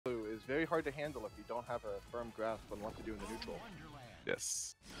very hard to handle if you don't have a firm grasp on what to do in the neutral.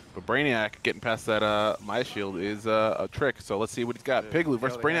 Yes. But Braniac getting past that Maya shield is a trick. So let's see what he's got. Piglou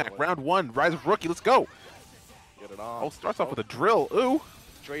versus Braniac. Round 1. Rise of Rookie. Let's go. Get it on. Oh, starts off with a drill. Ooh.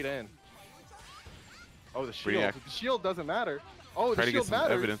 Straight in. Oh, the shield. Braniac. The shield doesn't matter. Oh, the shield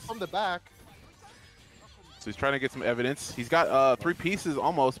matters evidence from the back. So he's trying to get some evidence. He's got 3 pieces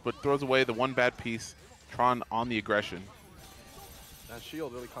almost, but throws away the 1 bad piece. Tron on the aggression. That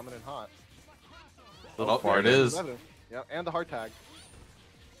shield really coming in hot. Oh, there it is. Yeah, and the hard tag.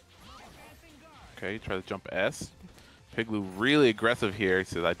 Okay, try to jump S. Piglou really aggressive here. He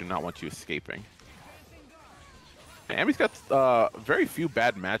says, I do not want you escaping. And Ammy's got very few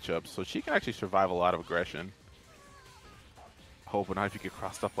bad matchups, so she can actually survive a lot of aggression. Oh, but not if you get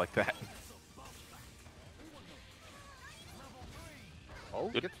crossed up like that. Oh,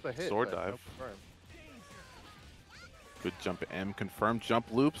 good gets the hit. Sword dive. No good jump M. Confirmed jump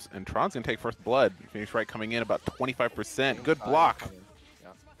loops, and Tron's going to take first blood. PhoenixWright coming in about 25%. Good block.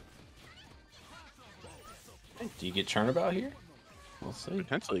 Do you get turnabout here? We'll see.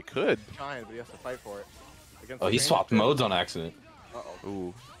 Potentially could. Trying, but he has to fight for it. Oh, he swapped modes on accident. Uh-oh.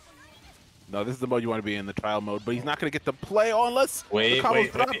 Ooh. No, this is the mode you want to be in, the trial mode, but he's not going to get the play unless wait. Oh,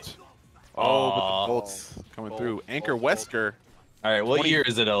 but the bolts coming through. Anchor Wesker. All right, what year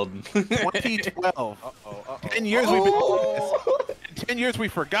is it, Elden? 2012. 10 years we've been doing this. In 10 years we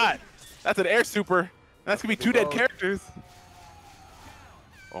forgot. That's an air super. That's going to be 2 dead characters.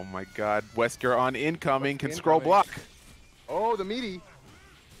 Oh my god. Wesker on incoming. Can Skrull block. Oh, the meaty.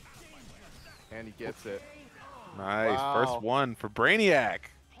 And he gets it. Nice. Wow. First one for Braniac.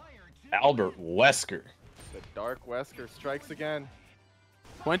 Albert Wesker. The Dark Wesker strikes again.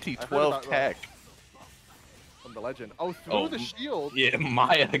 2012 tech. From the legend. Oh, through the shield. Yeah,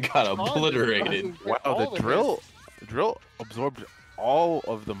 Maya got obliterated. Wow, the drill absorbed all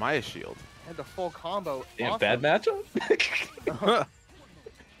of the Maya shield. And the full combo. Damn, bad matchup?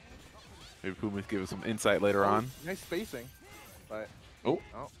 Maybe Puma's give us some insight later on. Nice spacing. But oh.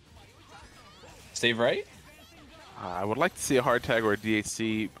 Save right? I would like to see a hard tag or a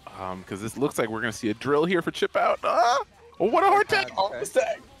DHC, because this looks like we're going to see a drill here for chip out. Oh, what a hard tag! Okay.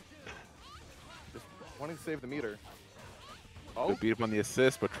 Tag. Just wanting to save the meter. Oh, good beat up on the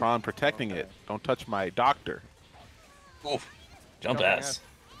assist, but Tron protecting it. Don't touch my doctor. Oh, jump ass.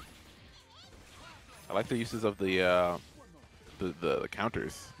 I like the uses of the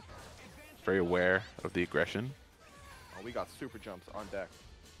counters. Very aware of the aggression. Oh, we got super jumps on deck.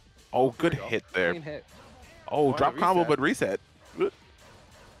 Oh, good hit there. Clean hit. Oh, drop combo, but reset. Knock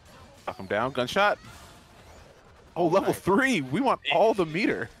him down. Gunshot. Oh, level 3. We want all the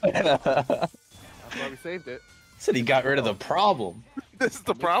meter. That's why we saved it. Said he got rid of the problem. This is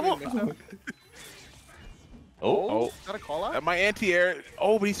the problem? Oh. Is that a call out? At my anti-air.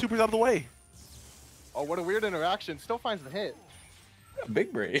 Oh, but he supers out of the way. Oh, what a weird interaction. Still finds the hit.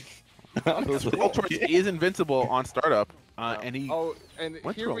 Big brain. Skrull Torch is invincible on startup, and he. Oh, and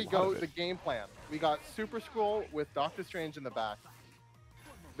here we go. The game plan. We got Super Skrull with Doctor Strange in the back.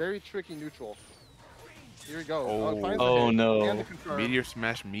 Very tricky neutral. Here we go. Oh no! Meteor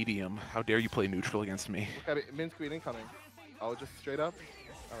Smash medium. How dare you play neutral against me? Look at it. Min Squeed incoming. Oh, just straight up.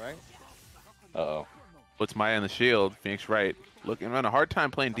 All right. Uh-oh. Puts Maya in the shield. PhoenixWright looking having a hard time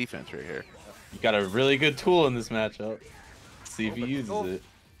playing defense right here. You got a really good tool in this matchup. See if he uses it.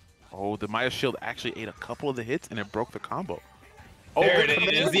 Oh, the Maya shield actually ate a couple of the hits and it broke the combo. Oh, there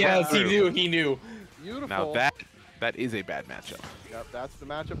it is. Yes, he knew. He knew. Beautiful. Now that is a bad matchup. Yep, that's the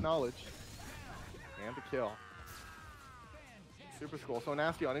matchup knowledge. And the kill. Super Skrull, so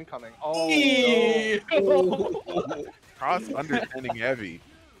nasty on incoming. Oh, no. Cross understanding heavy.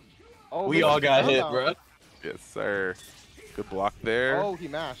 Oh, we all got hit, bro. Yes, sir. Good block there. Oh, he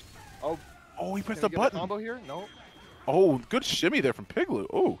mashed. Oh, he pressed the button. Combo here? No. Oh, good shimmy there from Piglou.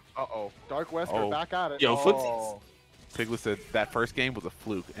 Oh. Uh-oh. Dark Wesker back at it. Yo, footsies. Piglou said that first game was a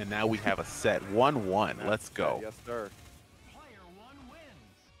fluke, and now we have a set. 1-1. Let's go. Yes, sir.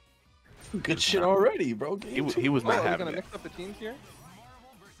 Good shit already, bro. He was not having gonna mix up the teams here?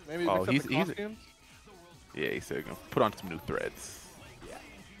 Maybe mix up the costumes? Yeah, he said gonna put on some new threads. Yeah.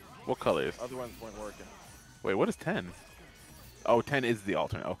 What colors? Other ones weren't working. Wait, what is 10? Oh, 10 is the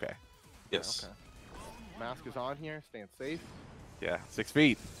alternate. Okay. Yes. Okay. Mask is on here, staying safe. Yeah, 6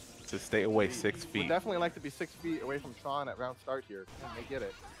 feet. Just stay away 6 feet. Would definitely like to be 6 feet away from Tron at round start here. And they get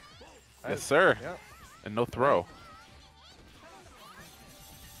it. Yes, sir. Yep. And no throw.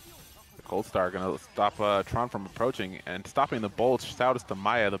 The Cold Star gonna stop Tron from approaching and stopping the bolt. Shout out to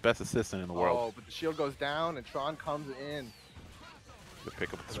Maya, the best assistant in the world. Oh, but the shield goes down and Tron comes in. Good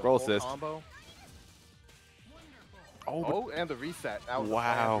pick up the Skrull assist. Combo. Oh, and the reset. That was a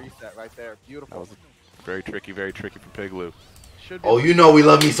wow. fine reset right there. Beautiful. That was very tricky from Piglou. Should be Oh, you know we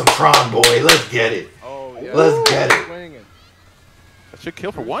love me some Tron, boy. Let's get it. Oh, yeah. Let's get it. Swinging. That should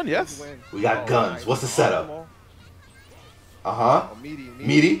kill for one, yes. We got guns. Nice. What's the setup? Optimal. Uh-huh. Oh, meaty.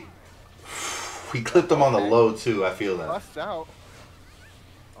 Meaty? We clipped him on the low, too. I feel that. Busts out.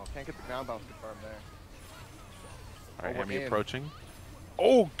 Oh, can't get the ground bounce confirmed there. All right, we're Ammy in. approaching.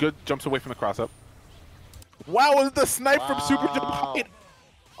 Oh, good. Jumps away from the cross up. Wow, the snipe from Super Jump height.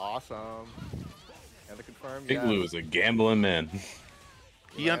 Awesome. And the confirm. Piglou is a gambling man.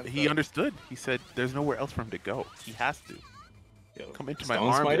 He understood. He said there's nowhere else for him to go. He has to. Yo, Come into my Stone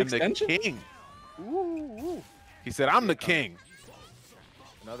arms Smite and the extension? king. Ooh. He said, I'm the king.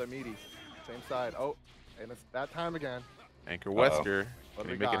 Another meaty. Same side. Oh, and it's that time again. Anchor Wesker. What Can do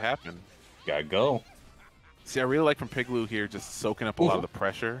he we make it got? happen? Gotta go. See, I really like from Piglou here, just soaking up a lot of the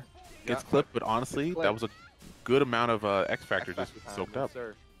pressure. Gets Yeah. clipped, but honestly, that was a good amount of X Factor just X-Factor time, soaked yes, up.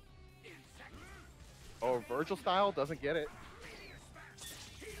 sir. Oh, Virgil style doesn't get it.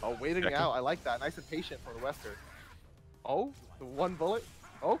 Oh, waiting Checking. out. I like that. Nice and patient for the Wesker. Oh, the one bullet.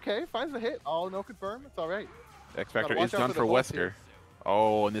 Okay, finds the hit. Oh, no confirm. It's all right. X Factor watch is out done for the for bolts Wesker. here.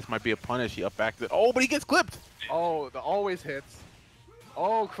 Oh, and this might be a punish. He up backed it. Oh, but he gets clipped. Oh, the always hits.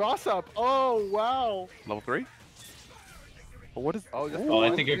 Oh, cross up. Oh, wow. Level 3. But what is? Oh, just Oh,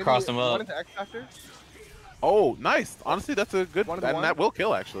 I think it crossed him up. Went into X Factor. Oh, nice. Honestly, that's a good. 1-1. And that will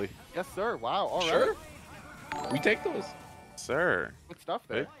kill actually. Yes, sir. Wow. All right. Sure. We take those. Sir. Good stuff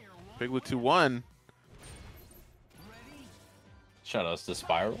there. Piglou 2-1. Shout outs to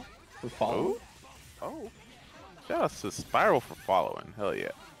Spiral for following. Oh. Shout out to Spiral for following. Hell yeah.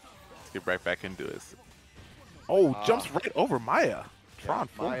 Let's get right back into this. Oh, jumps right over Maya. Tron,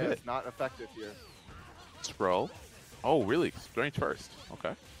 full Maya hit. is not effective here. Skrull. Oh, really? Strange first.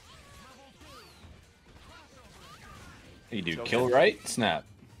 Okay. You do Kill kill him. right, snap.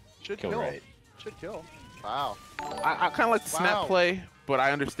 Should Kill kill. right. Should kill. Wow. I kind of like the snap Wow. play, but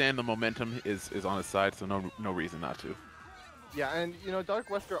I understand the momentum is on his side, so no reason not to. Yeah, and you know, Dark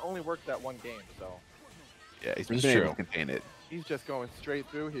Wesker only worked that one game, so Yeah, he's It's been able true. to contain it. he's just going straight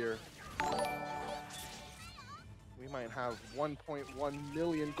through here. We might have 1.1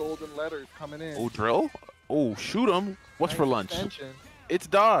 million golden letters coming in. Oh, drill. Oh, shoot him. What's for Nice lunch? extension. It's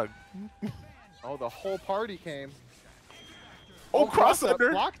dog. Oh, the whole party came. Oh, cross up,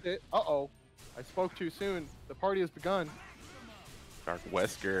 under. blocked it. Uh-oh. I spoke too soon. The party has begun. Dark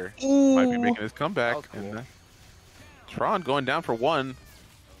Wesker might be making his comeback. That was cool. And Tron going down for one.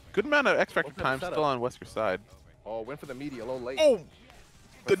 Good amount of X Factor What's that time setup? still on Wesker's side. Oh, went for the meaty a little late. Oh, the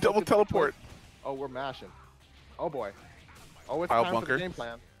But double focus- teleport. Oh, we're mashing. Oh, boy. Oh, it's Pile time bunker. for the game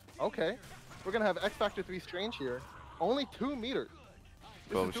plan. Okay. We're going to have X Factor 3 Strange here. Only 2 meters.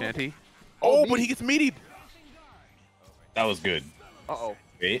 This Go is doable. Shanty. Oh, Oh, but he gets meatied. That was good. Uh-oh.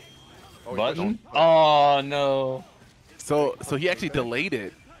 Wait. Oh, he Button? pushed. Oh no. So he actually delayed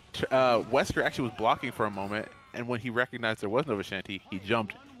it. Wesker actually was blocking for a moment, and when he recognized there was no Vishanti, he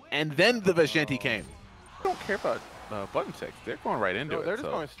jumped, and then the Vishanti came. They don't care about button checks. They're going right into No, it. they're just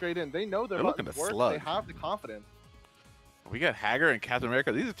so. going straight in. They know their They're looking buttons to work. slug. They have the confidence. We got Haggar and Captain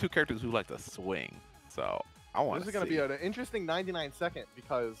America. These are two characters who like to swing. So I want This to is going to be an interesting 99-second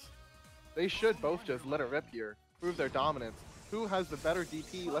because they should both just let it rip here, prove their dominance. Who has the better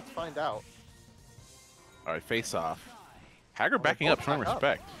DP? Let's find out. All right, face off. Haggar they backing both up, showing back up.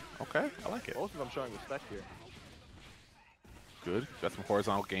 respect. Okay, I like it. Both of them showing respect here. Good. Got some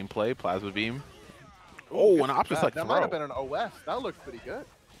horizontal gameplay. Plasma beam. Oh, an option like That throw. might have been an OS. That looked pretty good.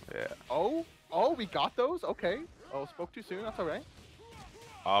 Yeah. Oh, we got those? Okay. Oh, spoke too soon. That's all right.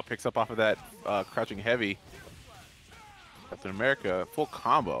 Picks up off of that crouching heavy. Captain America, full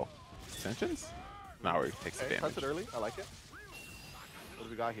combo. Ascensions? No, where he takes the Okay, damage. press it early. I like it. What do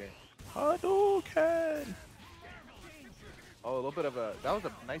we got here? Hadouken! Oh, a little bit of a... That was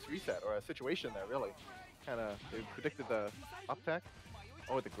a nice reset, or a situation there, really. Kind of... They predicted the up tech.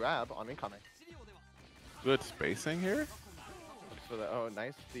 Oh, with the grab on incoming. Good spacing here. Looks for the... Oh,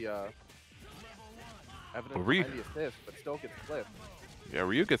 nice. The, evidence Ryu. behind the assist, but still gets flipped. Yeah,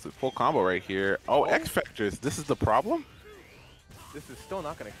 Ryu gets a full combo right here. Oh, X Factors. This is the problem? This is still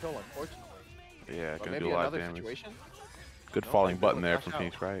not going to kill, unfortunately. Yeah, But gonna maybe do a lot of another damage. situation? Good Nope, falling they're button gonna there crash from out.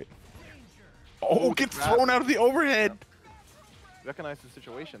 Phoenix Wright. Ooh, Oh, the gets grab. thrown out of the overhead. Recognize the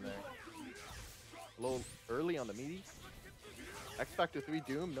situation there. A little early on the meaty. X Factor 3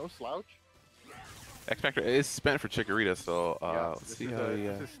 Doom, no slouch. X Factor is spent for Chikorita, so Yeah, let's this see is how he.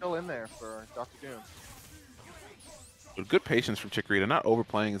 this is still in there for Dr. Doom. With good patience from Chikorita, not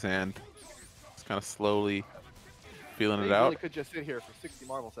overplaying his hand. Just kind of slowly feeling They it out. really could just sit here for 60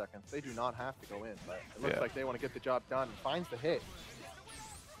 marble seconds. They do not have to go in, but it looks like they want to get the job done. Finds the hit.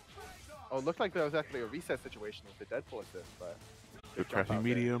 Oh, it looked like there was actually a reset situation with the Deadpool assist, but Good pressing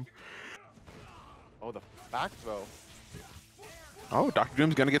medium. Oh, the back throw. Oh, Dr.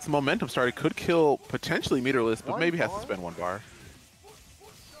 Doom's gonna get some momentum started. Could kill potentially meterless, but maybe has to bar? spend 1 bar.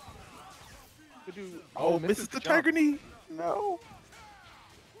 Could do, Oh, misses the Tiger Knee. No.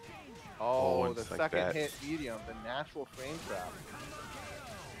 Oh, the it's like second that. hit medium, the natural frame trap.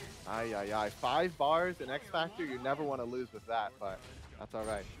 Ay, ay, ay. 5 bars in X Factor, you never want to lose with that, but that's all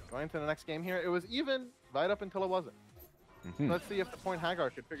right. Going into the next game here, it was even right up until it wasn't. Let's see if the point Haggar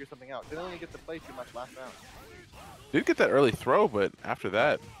could figure something out. Didn't really get to play too much last round. Did get that early throw, but after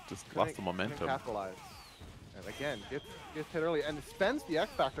that, just lost the Couldn't momentum. capitalize. And again, gets hit early and spends the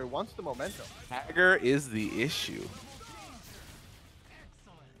X Factor, wants the momentum. Haggar is the issue.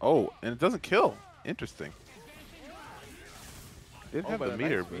 Oh, and it doesn't kill. Interesting. Did have the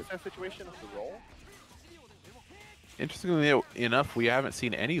meter, nice reset situation of the roll. Interestingly enough, we haven't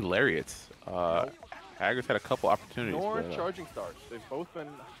seen any lariats. Haggar's had a couple opportunities. Nor but, charging stars. They've both been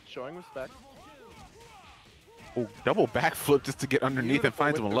showing respect. Oh, double backflip just to get underneath and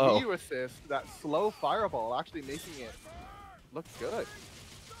finds him With low. the Ryu assist, that slow fireball actually making it look good.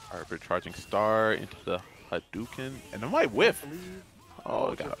 Alright, we're charging star into the Hadouken, and it might whiff.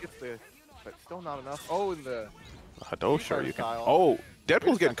 Oh, just gets the, but still not enough. Oh, and the Hadouken. You can. style. Oh,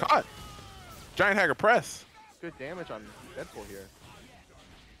 Deadpool's getting caught. Giant Haggar press. Good damage on Deadpool here.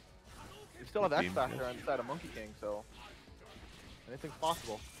 You still have X Factor on the side of Monkeyking, so anything's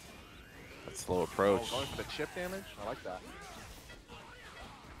possible. That slow approach. Oh, going for the chip damage? I like that.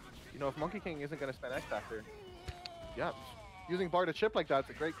 You know, if Monkeyking isn't going to spend X Factor, yeah, using bar to chip like that, it's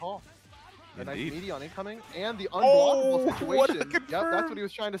a great call. A nice meaty on incoming, and the unblockable situation. Yep, that's what he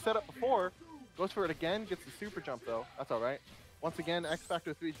was trying to set up before. Goes for it again, gets the super jump though. That's all right. Once again, X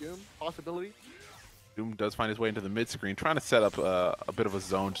Factor 3 Doom, possibility. Doom does find his way into the mid screen, trying to set up a bit of a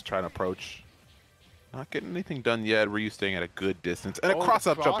zone to try and approach. Not getting anything done yet. Ryu staying at a good distance, and a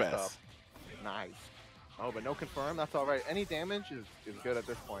cross-up jump S. Nice. Oh, but no confirm. That's all right. Any damage is good at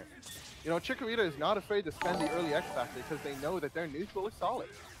this point. You know, Chikorita is not afraid to spend the early X Factor because they know that their neutral is solid.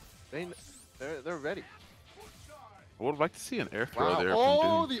 They're ready. I would like to see an air throw there. Oh,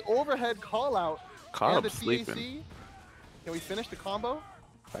 from Doom. the overhead call out. Caught and him the sleeping. TAC. Can we finish the combo?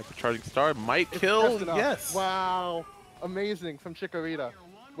 Back to charging star. Might It's kill. pressed enough. Yes. Wow. Amazing from Chikorita.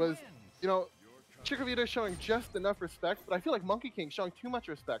 Was, you know, Chikorita showing just enough respect, but I feel like Monkeyking showing too much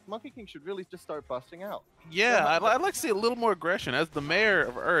respect. Monkeyking should really just start busting out. Yeah, I'd like to see a little more aggression. As the mayor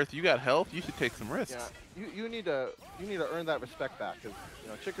of Earth, you got health. You should take some risks. Yeah, you need to earn that respect back because you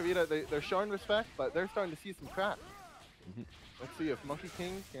know Chikorita they're showing respect, but they're starting to see some cracks. Let's see if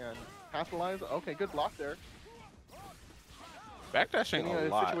Monkeyking can capitalize. Okay, good block there. Backdashing a In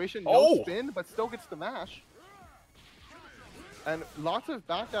lot. situation, no spin, but still gets the mash. And lots of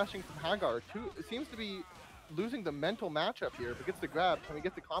backdashing from Haggar. It seems to be losing the mental matchup here, but gets the grab. Can we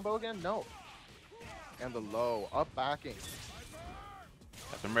get the combo again? No. And the low, up backing.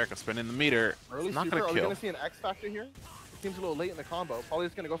 Captain America spinning the meter. Early It's not super. going Are to we kill. going to see an X Factor here? It seems a little late in the combo. Probably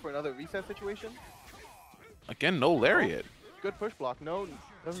just going to go for another reset situation. Again, no lariat. Good push block. No,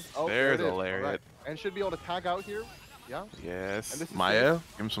 doesn't. Oh, There's there it a is. lariat. Right. And should be able to tag out here. Yeah. Yes. And this is Maya,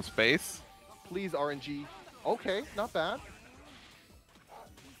 safe. give him some space. Please, RNG. Okay, not bad.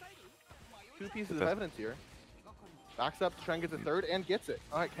 2 pieces of evidence here. Backs up to try and get the third and gets it.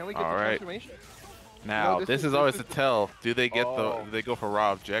 All right, can we get the transformation? Now, No, this is always a tell. Do they get Oh. do they go for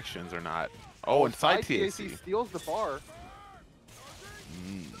raw objections or not? Oh, and side TAC. steals the bar.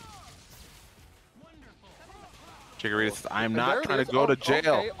 Chikorita says, I'm And not there it trying is. to go to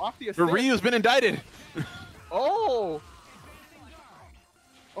jail. Okay, off the The assist. Ryu's been indicted. Oh.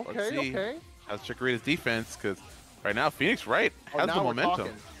 Let's Okay, see. okay. How's Chikorita's defense? Because right now, Phoenix Wright Oh, has now the we're momentum.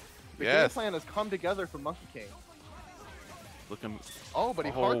 talking. The game Yes. plan has come together for Monkeyking. Looking. Oh, but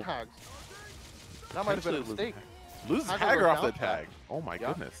he hard tags. That might have been a mistake. Loses Haggar Haggar was off the down tag. Oh my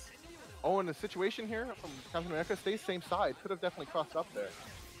goodness. Oh, and the situation here from Captain America stays same side. Could have definitely crossed up there.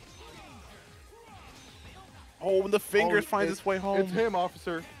 Oh, and the fingers finds it's its way home. It's him,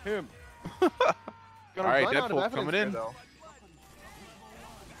 officer. Him. All Gonna right, run out of Deadpool evidence coming here, in. though.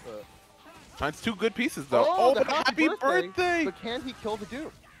 But- Finds 2 good pieces though. Oh, the but happy birthday! But can he kill the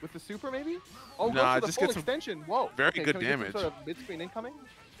Doom? With the super, maybe? Oh, Nah, goes for the just full get some extension. Whoa. very Okay, good can we get some damage. sort of mid-screen incoming?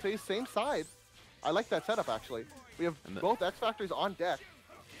 Stays same side. I like that setup, actually. We have both X Factors on deck.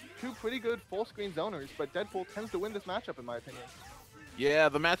 2 pretty good full-screen zoners, but Deadpool tends to win this matchup, in my opinion. Yeah,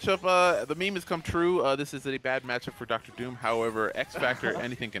 the matchup, the meme has come true. This is a bad matchup for Dr. Doom. However, X Factor,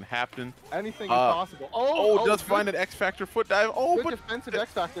 anything can happen. Anything is possible. Does find an X Factor foot dive. Oh, good but defensive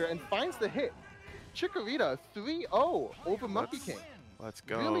X Factor and finds the hit. Chikorita 3-0 over Monkeyking. Let's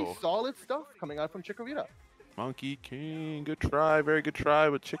go. Really solid stuff coming out from Chikorita. Monkeyking, good try, very good try.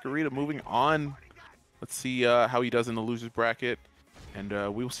 With Chikorita moving on. Let's see how he does in the losers bracket, and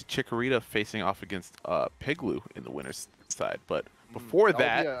we will see Chikorita facing off against Piglou in the winners side. But before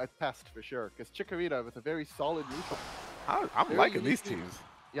that, a test for sure, because Chikorita with a very solid neutral. I'm liking these teams.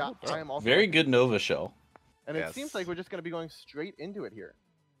 Yeah, I am also. Very good Nova show. And it seems like we're just going to be going straight into it here.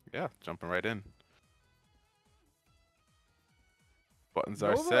 Yeah, jumping right in. Buttons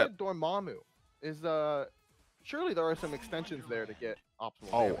Nova are set. Dormammu is surely there are some extensions there to get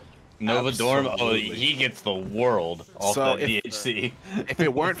optimal damage. Nova Dorm, he gets the world off that DHC. If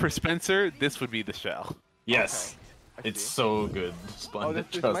it weren't for Spencer, this would be the shell. Yes. Okay. It's so good. Splendid,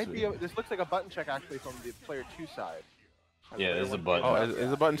 this looks like a button check actually from the player 2 side. Yeah, there's a button. Oh,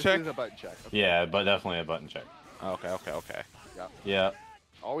 is a button check? This is a button check. Okay. Yeah, but definitely a button check. Okay. Yeah. Yeah.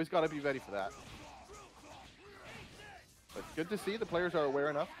 Always got to be ready for that. But good to see the players are aware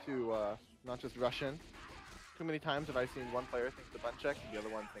enough to not just rush in. Too many times have I seen one player think it's a button check and the other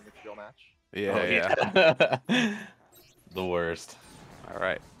one think it's a real match. Yeah. The worst. All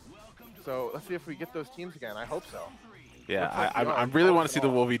right. So let's see if we get those teams again. I hope so. Yeah, I really want to see the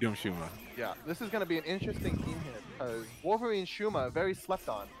Wolverine Doom Shuma. Yeah, this is going to be an interesting team here because Wolverine Shuma, very slept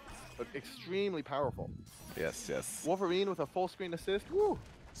on, but extremely powerful. Yes. Wolverine with a full screen assist. Woo!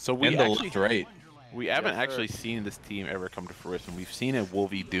 So we we haven't Yes, actually seen this team ever come to fruition. We've seen a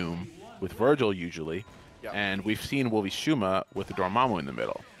Wolvie Doom with Virgil usually, and we've seen Wolvie Shuma with the Dormammu in the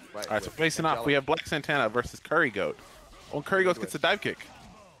middle. Right, All right, so facing off, we have BlvckSantana versus CurryGoat. Oh, CurryGoat gets a dive kick.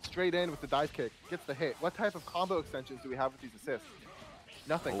 Straight in with the dive kick, gets the hit. What type of combo extensions do we have with these assists?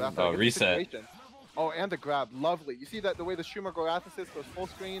 Nothing. Reset. Oh, and the grab, lovely. You see that the way the Shuma grab assist goes full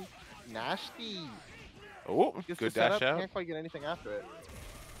screen, nasty. Oh, good dash out. Can't quite get anything after it.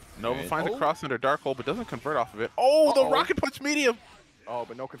 Nova finds a cross under Dark Hole, but doesn't convert off of it. Oh, the Rocket Punch medium. Oh,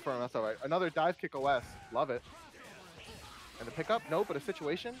 but no confirm. That's all right. Another dive kick OS. Love it. And the pickup? No, but a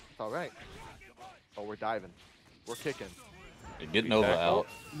situation? It's all right. Oh, we're diving. We're kicking. Get Nova out.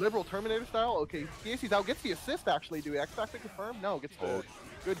 Liberal Terminator style? Okay, DAC's out. Gets the assist, actually. Do we X Factor confirm? No, gets the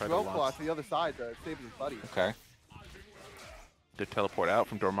good drill claw to the other side to save his buddy. Okay. The teleport out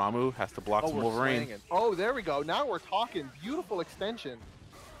from Dormammu. Has to block some Wolverine. Oh, there we go. Now we're talking. Beautiful extension.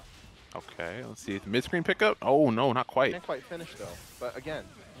 Okay, let's see. Mid-screen pickup? Oh, no, not quite. Can't quite finish, though. But again,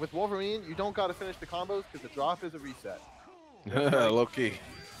 with Wolverine, you don't got to finish the combos because the drop is a reset. Low key.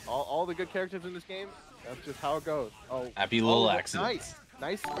 All the good characters in this game, that's just how it goes. Oh, happy little accident.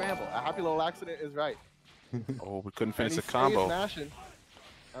 Nice scramble. A happy little accident is right. Oh, we couldn't finish the Stays combo. smashing.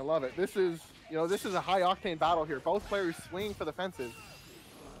 I love it. This is a high octane battle here. Both players swinging for the fences.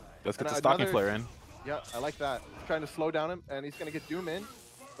 Let's get the stocking flare in. Yeah, I like that. He's trying to slow down him, and he's going to get Doom in.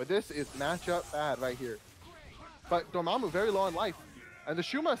 But this is matchup bad right here. But Dormammu very low on life. And the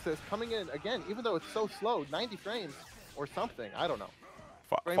Shuma assist coming in, again, even though it's so slow, 90 frames or something. I don't know.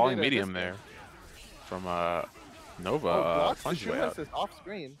 Falling medium there from Nova. The Shuma assist off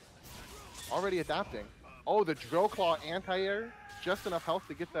screen. Already adapting. Oh, the Drill Claw anti-air. Just enough health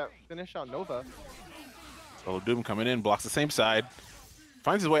to get that finish on Nova. So Doom coming in, blocks the same side.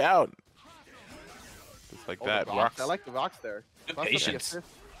 Finds his way out. Just like that. Rocks. I like the rocks there. Patience.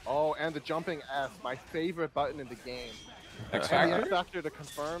 Oh, and the jumping S, my favorite button in the game. X Factor to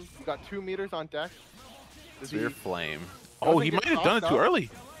confirm. You got 2 meters on deck. Spear Flame. Oh, he might have done it too early.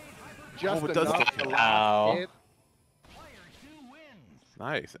 Just enough to last hit.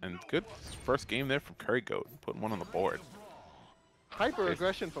 Nice, and good first game there from CurryGoat, putting one on the board. Hyper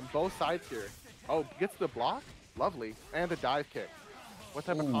aggression from both sides here. Oh, gets the block. Lovely. And the dive kick. What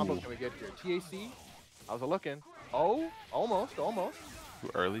type of combos can we get here? TAC? How's it looking? Oh, almost.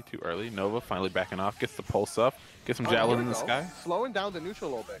 Too early. Nova finally backing off, gets the pulse up, gets some javelin in the sky. Slowing down the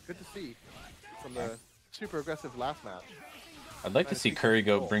neutral a little bit. Good to see from the super aggressive last match. I'd like to see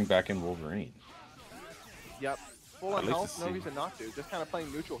CurryGoat bring back in Wolverine. Yep. Full on health, no reason not to. Just kind of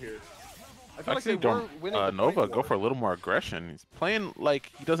playing neutral here. I feel actually, like they were winning Nova go for a little more aggression. He's playing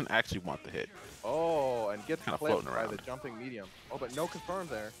like he doesn't actually want the hit. Oh, and gets kind of clipped floating by around. the jumping medium. Oh, but no confirm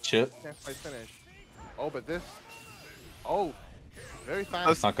there. Chip. Can't quite finish. Oh, but this. Oh, very fast.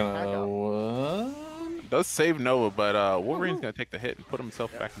 That's not gonna. Does save Nova, but Wolverine's gonna take the hit and put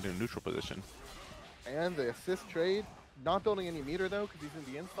himself back into a neutral position. And the assist trade. Not building any meter though, because he's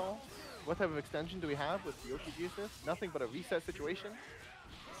in the install. What type of extension do we have with the OTG assist? Nothing but a reset situation.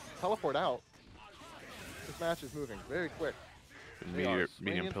 Teleport out. This match is moving very quick. Medium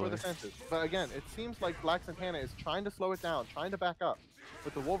for pillar. the fences. But again, it seems like BlvckSantana is trying to slow it down, trying to back up,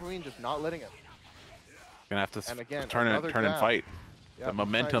 but the Wolverine just not letting him. Gonna have to And again, turn and fight. Yeah, the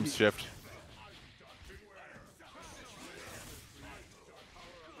momentum shift.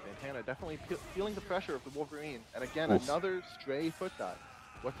 Santana definitely feeling the pressure of the Wolverine. And again, another stray foot dive.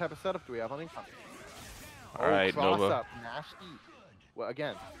 What type of setup do we have on incoming? All right, cross Nova. up, nasty. Well,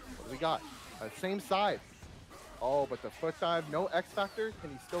 again, what do we got? Same side. Oh, but the foot dive, no X factor. Can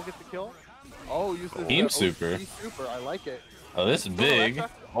he still get the kill? Oh, use this Team super. Super. I like it. Oh, this is big.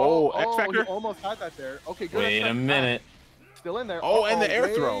 Oh, X factor. He almost had that there. Okay, good. Wait a minute. Still in there. Oh, and the air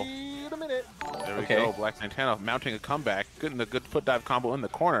throw. Wait a minute. There we go. BlvckSantana mounting a comeback. Getting the good foot dive combo in the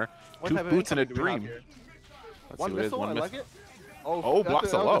corner. Two boots and a dream. One missile. I like it. Oh,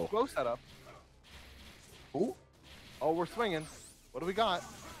 blocks a low. Throw setup. Ooh. Oh, we're swinging. What do we got?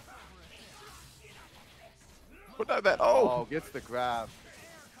 What that? Oh, gets the grab.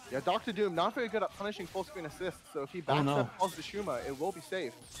 Yeah, Dr. Doom not very good at punishing full screen assists, so if he backs up calls the Shuma, it will be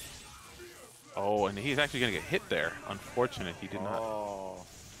safe. Oh, and he's actually gonna get hit there. Unfortunate, he did not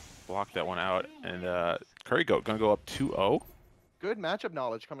block that one out. And CurryGoat gonna go up 2-0. Good matchup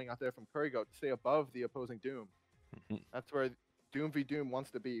knowledge coming out there from CurryGoat to stay above the opposing Doom. That's where Doom v Doom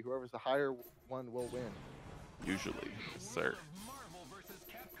wants to be. Whoever's the higher one will win. Usually, yes, sir.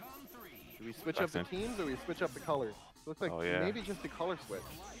 Do we switch up the teams or we switch up the colors? Looks like maybe just the color switch.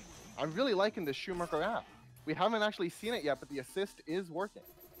 I'm really liking the Schumacher app. We haven't actually seen it yet, but the assist is working.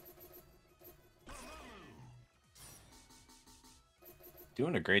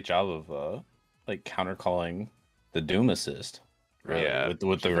 Doing a great job of like counter calling the Doom assist. Right. Yeah,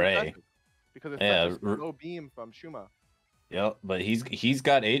 with the Ray. Because it's like a low beam from Shuma. Yep, but he's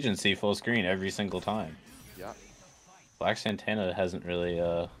got agency full screen every single time. Yeah. BlvckSantana hasn't really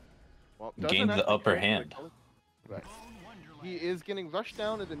gained the upper hand. Right. He is getting rushed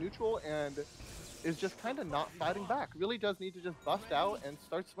down into neutral and is just kind of not fighting back. Really does need to just bust out and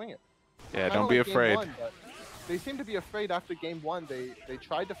start swinging. Yeah, don't be afraid. They seem to be afraid after game one. They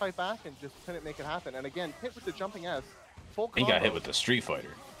tried to fight back and just couldn't make it happen. And again, hit with the jumping S. Full combo. He got hit with the Street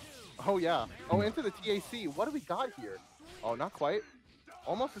Fighter. Oh, yeah. Oh, into the TAC. What do we got here? Oh, not quite.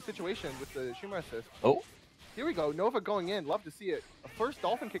 Almost a situation with the Shuma assist. Oh. Here we go. Nova going in. Love to see it. A first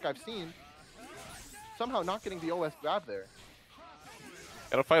dolphin kick I've seen. Somehow not getting the OS grab there.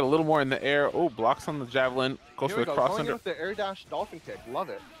 Gotta fight a little more in the air. Oh, blocks on the javelin. Goes for the cross under. With the air dash dolphin kick. Love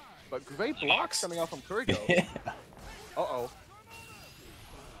it. But great blocks coming out from CurryGoat. Yeah. Uh-oh.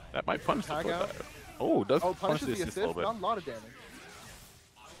 That might punish the foot dive. Oh, does punish the assist a little bit. Not a lot of damage.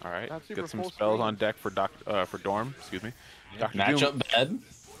 All right, got some spells on deck for Dorm. Excuse me. Matchup bad.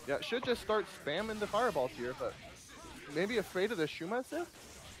 Yeah, should just start spamming the fireballs here, but maybe afraid of the Shuma assist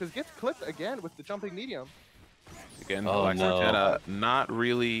because gets clipped again with the jumping medium. Again, BlvckSantana not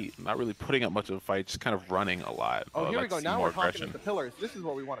really putting up much of a fight, just kind of running a lot. Oh, here we go. Now we're talking with the pillars. This is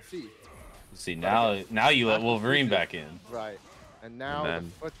what we want to see. See, now you let Wolverine back in. Right. And now the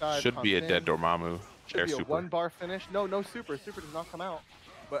foot dive should be a dead Dormammu. Should be a one-bar finish. No super. Super does not come out.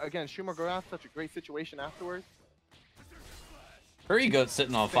 But again, Shuma Gorath, such a great situation afterwards. CurryGoat's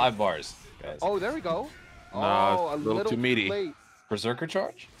sitting on 5 bars, guys. Oh, there we go. No, a little too meaty. Late. Berserker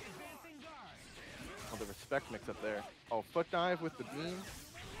charge? Oh, the respect mix up there. Oh, foot dive with the beam.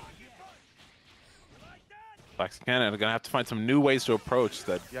 BlvckSantana gonna have to find some new ways to approach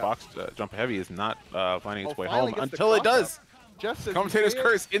that box jump heavy is not finding its way home until it does. Commentator's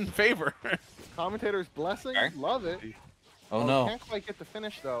curse in favor. Commentator's blessing. Love it. Oh no. Can't quite get the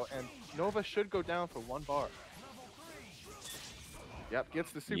finish though, and Nova should go down for 1 bar. Yep,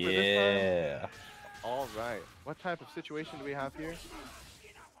 gets the super this time. All right. What type of situation do we have here?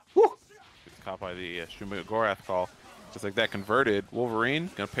 Woo! Gets caught by the Shuma Gorath call. Just like that, converted. Wolverine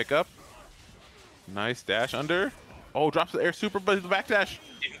gonna pick up. Nice dash under. Oh, drops the air super, but the back dash.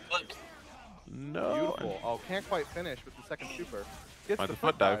 No. Beautiful. Oh, can't quite finish with the second super. Gets the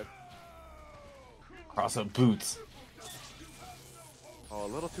foot dive. Cross up boots. Oh, a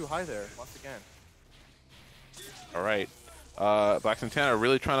little too high there once again. All right. BlvckSantana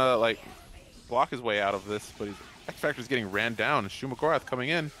really trying to like block his way out of this, but his X Factor's getting ran down. Shuma Gorath coming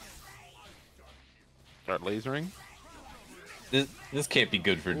in. Start lasering. This can't be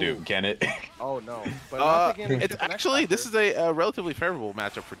good for Doom, can it? Oh no. But it's actually this is a relatively favorable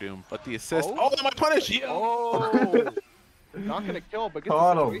matchup for Doom, but the assist. Oh, that might punish. Oh, not gonna kill, but gets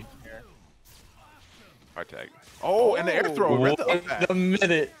the situation here. Hard tag. Oh, and the air throw. Wait a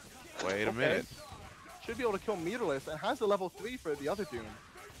minute. Wait a minute. Should be able to kill meterless and has the level 3 for the other Doom.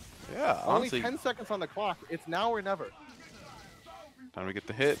 Yeah, honestly. Only 10 seconds on the clock. It's now or never. Time to get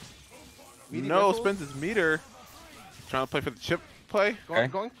the hit. No, spends his meter. Trying to play for the chip. play? Going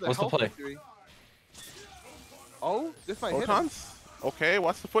for the What's the health play? victory. Oh, this might hit him. Photons? Okay,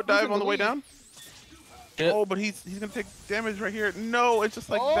 watch the foot dive in on the the way lead? down. Shit. Oh, but he's gonna take damage right here. No, it's just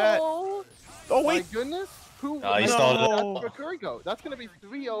like that. Oh Oh my wait. goodness. Who? Oh, he that's stalled it. for CurryGoat. That's gonna be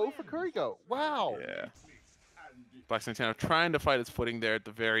 3-0 for CurryGoat. Wow. Yeah. BlvckSantana trying to fight his footing there at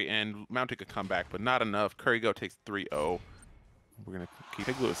the very end, mounting a comeback, but not enough. CurryGoat takes 3-0. We're gonna keep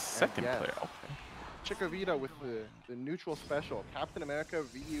Piglou as second yes. player. Okay. Chikorita with the neutral special. Captain America,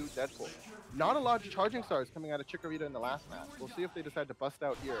 Ryu, Deadpool. Not a lot of charging stars coming out of Chikorita in the last match. We'll see if they decide to bust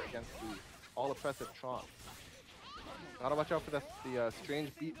out here against the all-oppressive Tron. Gotta watch out for the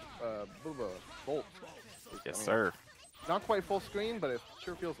strange beat Bolt. Yes, sir. Not quite full screen, but it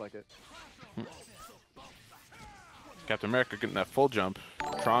sure feels like it. Captain America getting that full jump.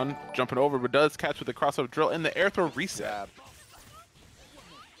 Tron jumping over, but does catch with the crossover drill and the air throw reset. Jab.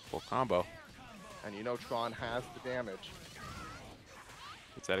 Full combo. And you know Tron has the damage.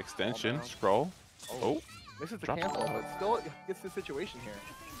 It's that extension. down. Scroll. Oh. This is the Drop. cancel, but still it gets the situation here.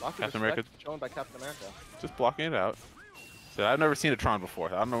 Lots of Captain respect America. shown by Captain America. Just blocking it out. So I've never seen a Tron before.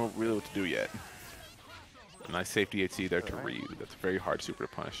 I don't know really what to do yet. A nice safety HC there to Ryu. That's a very hard super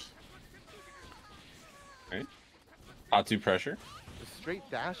to punish. Right. Not too pressure. Just straight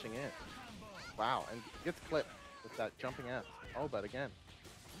dashing in. Wow, and gets clipped with that jumping F. Oh, but again.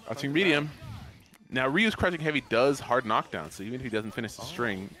 Crouching medium. Now Ryu's crouching heavy does hard knockdown, so even if he doesn't finish the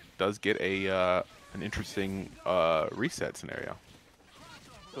string, does get a an interesting reset scenario.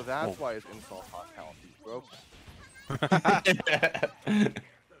 So that's why his insult hostile is broken.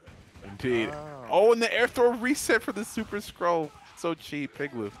 Indeed. Wow. Oh, and the air throw reset for the super Skrull. So cheap,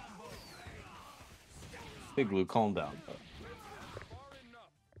 Piglou. Piglou, calm down.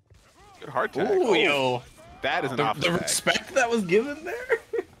 Good hard tag. Ooh, yo. That is an The opposite tag. respect that was given there.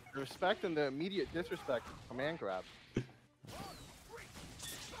 The respect and the immediate disrespect command grab.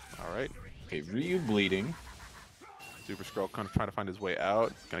 All right. Okay, Ryu bleeding. Super Skrull kind of trying to find his way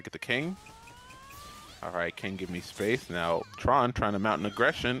out. Gonna get the king. All right, King, give me space. Now Tron trying to mount an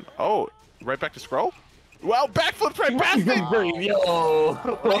aggression. Oh, right back to Skrull. Well, backflips right past it. Yo.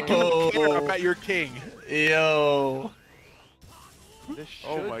 I don't care about your king. Yo. This should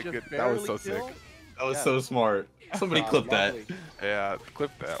Oh my just goodness, that was barely so kill. sick. That was Yeah. so smart. Somebody clip that. Lovely. Yeah,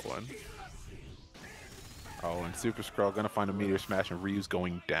 clip that one. Oh, and Super Skrull gonna find a meteor smash, and Ryu's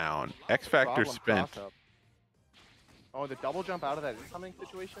going down. X Factor Problem spent. cross-up. Oh, the double jump out of that incoming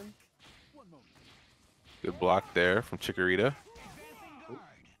situation? Good block there from Chikorita.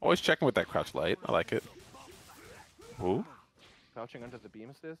 Always checking with that crouch light. I like it. Ooh. Crouching under the beam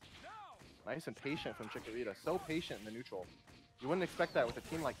assist. Nice and patient from Chikorita. So patient in the neutral. You wouldn't expect that with a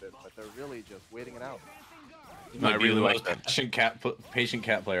team like this, but they're really just waiting it out. You might I be really the like most that. patient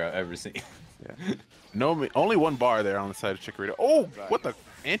cat player I've ever seen. Yeah. No, only one bar there on the side of Chikorita. Oh, Right. what the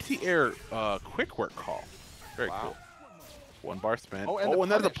anti-air quick work call. Very Wow. cool. One bar spent. Oh, Oh,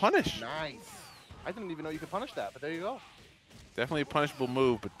 and the that's a punish. Nice. I didn't even know you could punish that, but there you go. Definitely a punishable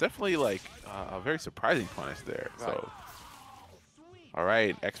move, but definitely like a very surprising punish there. Right. So, all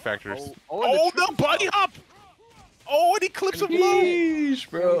right, X Factors. Oh, and Oh, the the bunny hop! Oh, and he clips him low. Yeesh,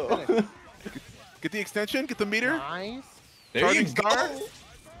 bro. Get the extension. Get the meter. Nice. There Charging you go. star.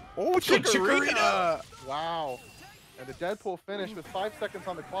 Oh, Chikorita! Wow. And the Deadpool finish with 5 seconds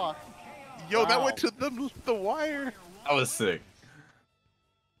on the clock. Yo, that Wow. went to the wire. That was sick.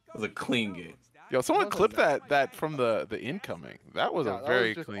 That was a clean game. Yo, someone That was clipped that from the incoming. That was Yeah, a that very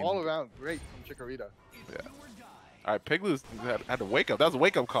was just clean. all around great from Chikorita. All right, Piglou had to wake up. That was a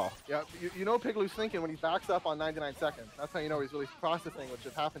wake up call. Yeah, you know Piglou's thinking when he backs up on 99 seconds. That's how you know he's really processing what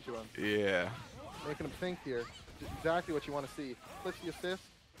just happened to him. Yeah. Making him think here. Just exactly what you want to see. Clips the assist.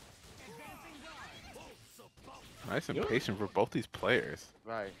 Nice and Yep. patient for both these players.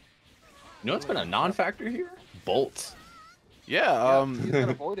 Right. You know what's been a non-factor here? Bolts. Yeah. He's been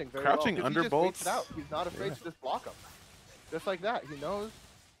avoiding very crouching well, 'cause under he just waits bolts. it out. He's not afraid to just block him. Just like that. He knows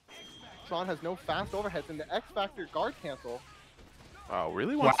Tron has no fast overheads, and the X Factor guard cancel Wow,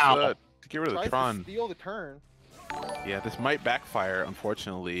 really wants Wow. to get rid of tries the to Tron. steal the turn. Yeah, this might backfire,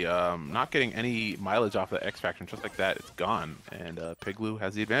 unfortunately. Not getting any mileage off the X Factor, and just like that, it's gone. And Piglou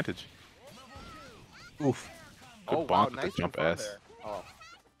has the advantage. Oof. Good Oh, bonk wow, with the nice jump confirm S. there. Oh.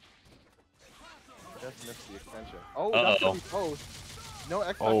 Just missed the extension. Oh, Uh-oh. that's gonna be post. No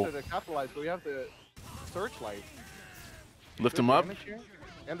X Factor Oh. to capitalize, but we have the searchlight. Lift Good him up. damage here.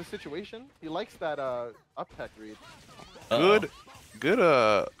 And the situation. He likes that up tech read. Good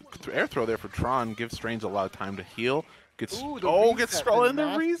air throw there for Tron. Gives Strange a lot of time to heal. Gets Ooh, the gets reset, Skrull in the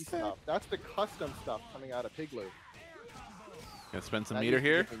nasty reset. stuff. That's the custom stuff coming out of Piglou. Gonna spend some That meter used to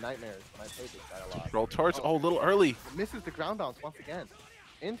here. give me nightmares when I played this guy a lot. Roll torch. Oh, a little early. Misses the ground bounce once again.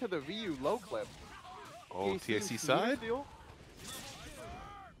 Into the Ryu low clip. Oh, TAC TSC side. Steal.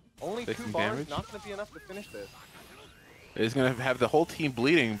 Only 2 Taking bars, damage. not going to be enough to finish this. It's gonna have the whole team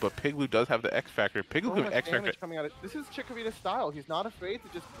bleeding, but Piglou does have the X Factor. Piglou So can much X Factor. damage coming out of this is Chikorita's style. He's not afraid to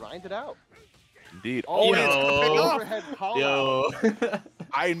just grind it out. Indeed. Oh, Oh, it's gonna pick off. overhead call Yo. out.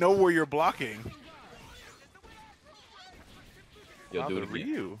 I know where you're blocking. Yo, Wow, do the it again.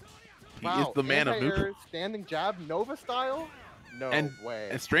 Ryu. He Wow, is the man of neutral. anti-air standing jab Nova style? No way.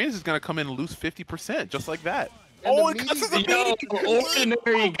 And Strange is gonna come in and lose 50%, just like that. And Oh, the it cusses the meaty- Yo, meaty.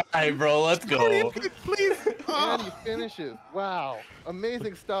 ordinary guy, bro. Let's go. Please. And he finishes. Wow.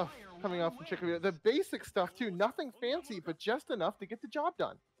 Amazing stuff coming out from Chikorita. The basic stuff too. Nothing fancy, but just enough to get the job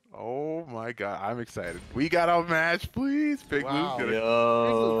done. Oh my god, I'm excited. We got our match, please. Piglou. Wow. Gonna-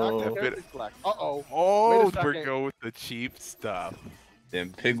 Yo. Piglou, character select. Uh-oh. Oh, Wait a we're second. going with the cheap stuff. Then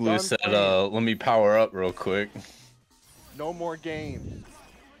Piglou Done said, playing. let me power up real quick. No more games.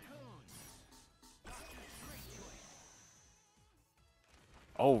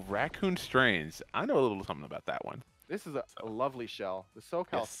 Oh, Raccoon Strange. I know a little something about that one. This is a lovely shell. The SoCal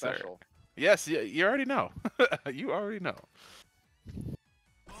Yes, sir. special. Yes, you already know. You already know.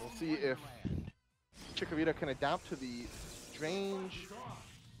 We'll see if Chikorita can adapt to the strange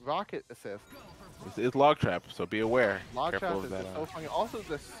rocket assist. It's log trap, so be aware. Log Careful trap of is that. just so funny. Also,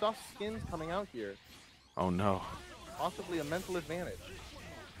 the sus skins coming out here. Oh no. Possibly a mental advantage.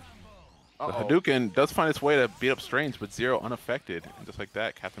 The Uh-oh. Hadouken does find its way to beat up Strange, but Zero unaffected. And just like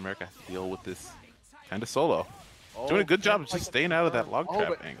that, Captain America has to deal with this kind of solo. Oh, Doing a good job of like just a staying out of that confirm. log trap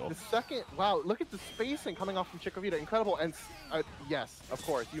but angle. The second, wow, look at the spacing coming off from Chikorita. Incredible. And yes, of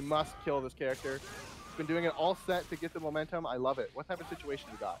course, you must kill this character. Been doing it all set to get the momentum. I love it. What type of situation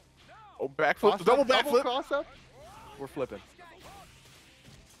you got? Oh, backflip, double backflip. Cross up. We're flipping.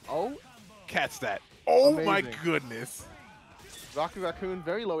 Oh, Catch that. Oh my Amazing. goodness. Rocky Raccoon,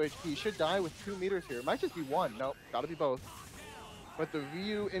 very low HP. Should die with 2 meters here. Might just be 1. Nope, gotta be both. But the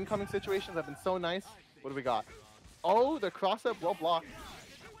Ryu incoming situations have been so nice. What do we got? Oh, the cross up, well blocked.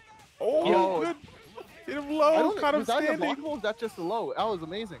 Oh, good. Hit him low, caught him was that standing. unblockable? Or was that just a low? That was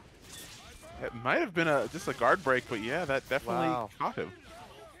amazing. It might have been just a guard break, but yeah, that definitely Wow. caught him.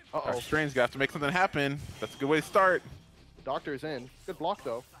 Uh-oh. Our Strange got to make something happen. That's a good way to start. The doctor's in. Good block,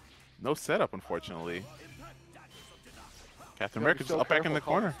 though. No setup, unfortunately. Captain Gotta America be just so up back in careful the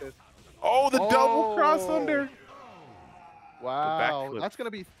calling corner. assist. Oh, the double cross Oh. under. Wow, backflip. that's going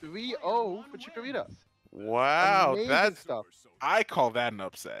to be 3-0 for Chikorita. Wow, Amazing that's stuff. I call that an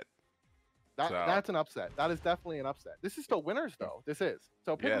upset. So- That's an upset. That is definitely an upset. This is still winners, though. This is.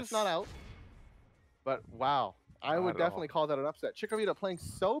 So Piglet's Yes. not out. But wow, I Not would at all. definitely call that an upset. Chikorita playing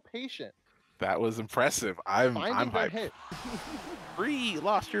so patient, That was impressive. I'm finding that hyped. hit. Free,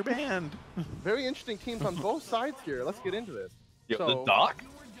 lost your band. Very interesting teams on both sides here. Let's get into this. Yo, So- the doc?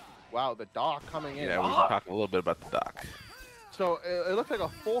 Wow, the Doc coming in. Yeah, we can talk a little bit about the doc. So it looks like a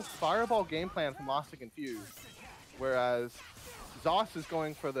full fireball game plan from LostNConfused, whereas Zauhse is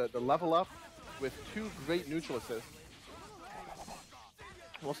going for the level up with 2 great neutral assists.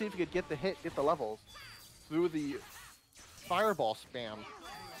 We'll see if he could get the hit, get the levels through the fireball spam.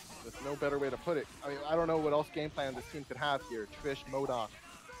 There's no better way to put it. I mean, I don't know what else game plan this team could have here. Trish, M.O.D.O.K.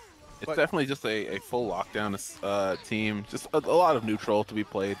 It's But- definitely just a full lockdown team. Just a lot of neutral to be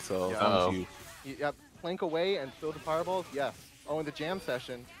played. So as Yeah. long as you Yep, flank away and throw the fireballs. Yes. Oh, in the jam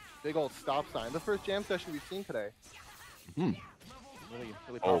session, big old stop sign. The first jam session we've seen today. Hmm. Really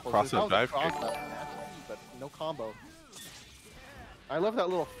Oh, powerful. cross That and was a dive cross kick. up, actually, but no combo. I love that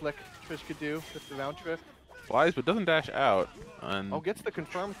little flick Trish could do with the round trip. flies, but doesn't dash out. And Oh, gets the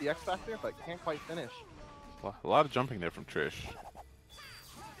confirm with the X Factor, but can't quite finish. a lot of jumping there from Trish.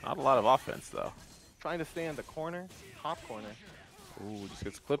 Not a lot of offense though. Trying to stay in the corner, top corner. Ooh, just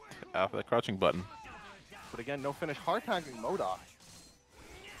gets clipped out of the crouching button. But again, no finish. Hard tagging M.O.D.O.K.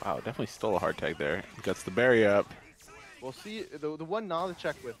 Wow, definitely stole a hard tag there. Gets the barrier up. We'll see. The one knowledge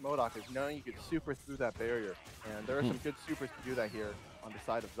check with M.O.D.O.K is knowing you could super through that barrier. And there are some good supers to do that here on the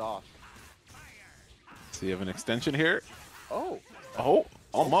side of Zauhse. So you have an extension here. Oh, Oh,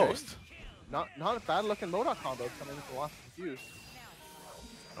 almost. not a bad looking M.O.D.O.K combo coming into LostNConfused.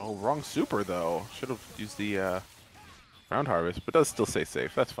 Oh, wrong super though. Should have used the round harvest, but does still stay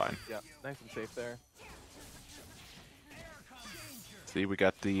safe. That's fine. Yeah, nice and safe there. See, we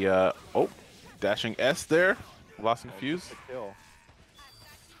got the dashing S there. LostNConfused. The kill.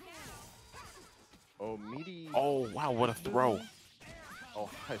 Oh, meaty. Oh wow, what a throw! Oh,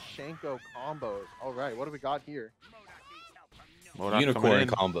 Hsien-Ko combos. All right, what do we got here? M.O.D.O.K coming Unicorn in.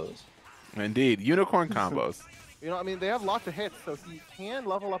 combos. Indeed, unicorn combos. You know, I mean, they have lots of hits, so he can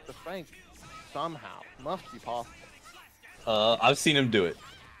level up the Frank somehow. Must be possible. I've seen him do it.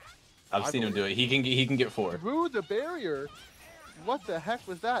 I've seen him do it. He can get 4. Through the barrier. What the heck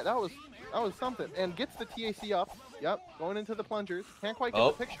was that? That was something. And gets the TAC up. Yep, going into the plungers. Can't quite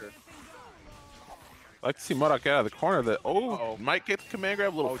get the picture. I like to see M.O.D.O.K get out of the corner. That might get the command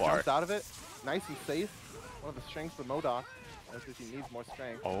grab a little far. Jumps out of it. Nice and safe. One of the strengths for M.O.D.O.K. That's because he needs more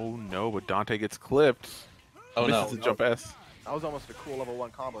strength. Oh no, but Dante gets clipped. Oh no. Misses the jump S. That was almost a cool level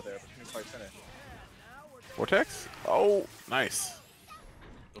 1 combo there, but couldn't quite finish. Vortex? Oh, nice.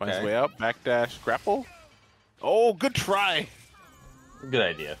 Finds his way out. Backdash, grapple. Oh, good try. Good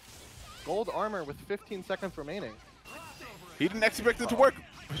idea. Gold armor with 15 seconds remaining. He didn't expect it to work.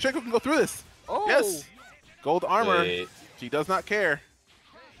 Hsien-Ko can go through this. Oh! Yes. Gold armor. Wait. She does not care.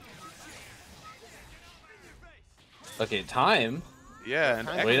 Okay, time. Yeah, and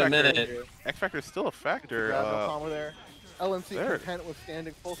Wait a minute. X Factor is still a factor. Combo there. LNC content with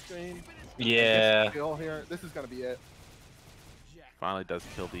standing full screen. Yeah. Here. This is going to be it. Finally does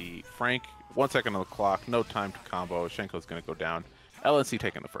kill the Frank. 1 second on the clock. No time to combo. Hsien-Ko's going to go down. LNC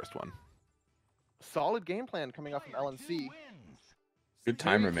taking the first one. Solid game plan coming up from LNC. Good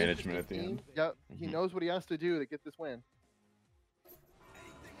timer management at the end. Yep, he knows what he has to do to get this win.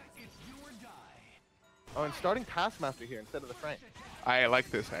 Oh, and starting Taskmaster here instead of the Frank. I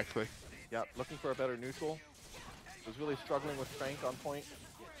like this, actually. Yep, looking for a better neutral. Was really struggling with Frank on point.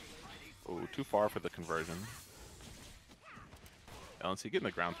 Oh, too far for the conversion. LNC getting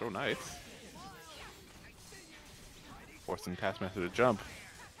the ground throw, nice. Forcing Taskmaster to jump.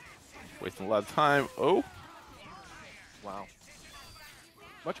 Wasting a lot of time. Oh! Wow.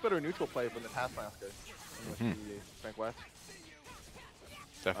 Much better neutral play from the Taskmaster than with the Frank West.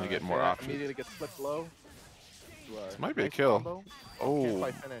 Definitely getting more options. Immediately gets flipped low. This might be a kill. Combo. Oh. Can't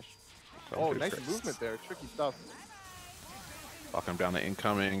quite finish. Oh, nice movement there. Tricky stuff. Locking him down the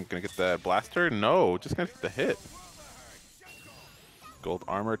incoming. Gonna get that blaster? No, just gonna get the hit. Gold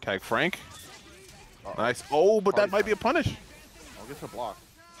armor, tag Frank. Nice. Oh, but that might be a punish. I'll get a block.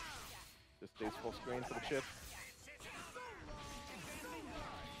 Just stays full screen for the chip.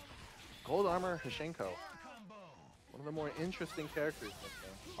 Gold armor, Hsien-Ko. One of the more interesting characters.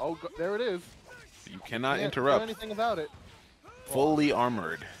 Oh, there it is. You cannot Can't interrupt. do anything about it. Fully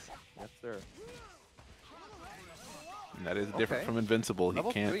armored. Yes, sir. And that is different from Invincible.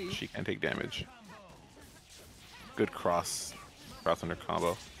 Level He can't. 3. She can take damage. Good cross under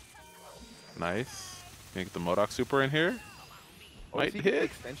combo. Nice. Gonna get the M.O.D.O.K super in here. Might hit. hit.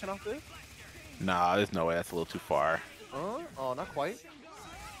 Extension off this? Nah, there's no way. That's a little too far. Oh, not quite.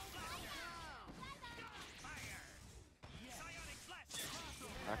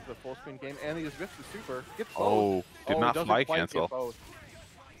 Back to the full screen game, and he just rips the super. Gets both. Oh, did not fly cancel.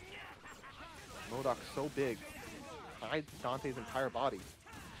 M.O.D.O.K so big. Hides Dante's entire body.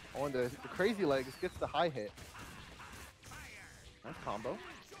 Oh, and the crazy legs gets the high hit. Nice combo.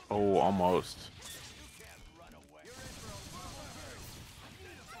 Oh, almost.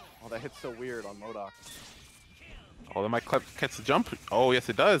 Oh, that hits so weird on M.O.D.O.K. Oh, that might catch the jump. Oh, yes,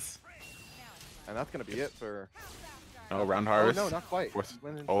 it does. And that's going to be it for... No, round harvest. Oh, no, not quite.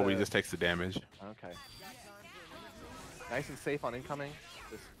 Oh, he just takes the damage. Okay. Nice and safe on incoming.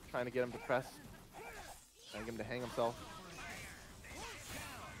 Just trying to get him to press. Trying to get him to hang himself.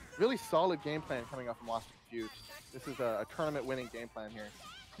 Really solid game plan coming up from LostNConfused. This is a tournament-winning game plan here.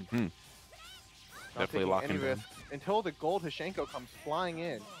 Mm-hmm. Definitely locking in. Until the gold Hsien-Ko comes flying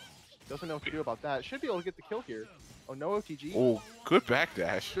in. Doesn't know what to do about that. Should be able to get the kill here. Oh, no OTG. Oh, good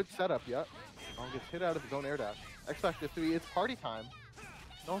backdash. Good setup, yep. Oh, gets hit out of his own air dash. X Factor 3, it's party time.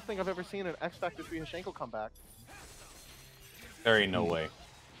 Don't think I've ever seen an X Factor 3 Hsien-Ko come back. There ain't no way.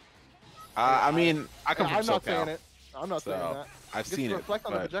 I mean, I come from I'm not SoCal, saying it. I'm not saying that. I've seen it. Reflect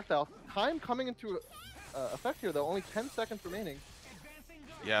on the projectile. Time coming into effect here, though. Only 10 seconds remaining.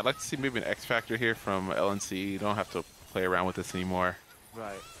 Yeah, I'd like to see maybe an X Factor here from LNC. You don't have to play around with this anymore.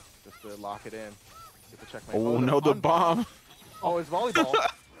 Right. Just to lock it in. Get the checkmate. Oh, no, the bomb. Oh, it's volleyball.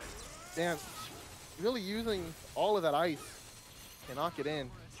 Damn. Really using all of that ice. Cannot get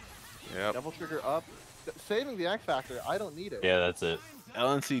in. Yep. Double trigger up. Saving the X Factor. I don't need it. Yeah, that's it.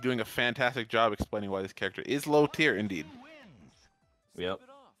 LNC doing a fantastic job explaining why this character is low tier, indeed. Yep.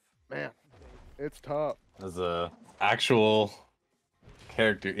 Man, it's tough. There's a actual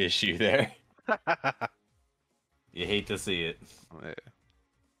character issue there. You hate to see it. Yeah.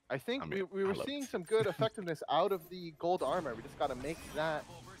 I think we were seeing some good effectiveness out of the gold armor. We just got to make that.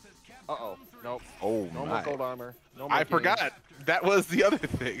 Uh-oh. Nope. Oh, no more gold armor. No more I games. forgot. That was the other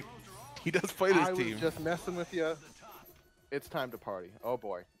thing. He does play this I team. was just messing with you. It's time to party. Oh,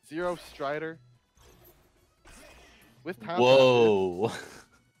 boy. Zero Strider. with Taskmaster. Whoa.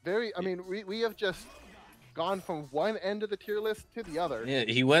 I mean, we have just gone from one end of the tier list to the other. Yeah,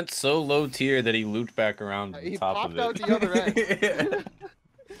 he went so low tier that he looped back around to the top of it. He popped out the other end.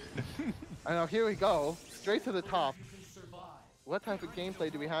 And now here we go, straight to the top. What type of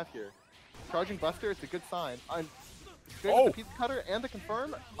gameplay do we have here? Charging Buster, it's a good sign. Straight with the pizza cutter and the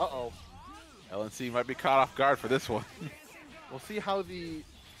confirm. Uh-oh. LNC might be caught off guard for this one. We'll see how the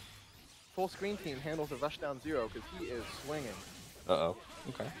full screen team handles the rush down 0 because he is swinging. Uh-oh.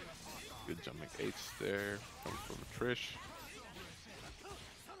 Okay. Good jumping H there. Coming from Trish.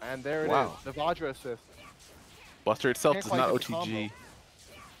 And there it is, the Vajra assist. Buster itself Can't does quite not get the OTG.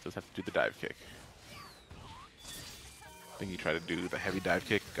 Does have to do the dive kick. I think he tried to do the heavy dive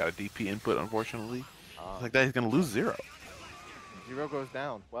kick. Got a DP input, unfortunately. Like that, he's going to lose 0. 0 goes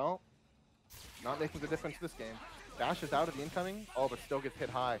down. Well, not making the difference this game. Dashes out of the incoming. Oh, but still gets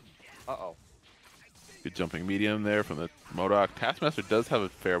hit high. Uh-oh. Good jumping medium there from the M.O.D.O.K. Taskmaster does have a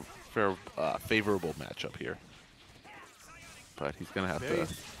favorable matchup here. But he's going to have to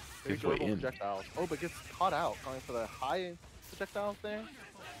his way in. Projectiles. Oh, but gets caught out. Going for the high projectiles there.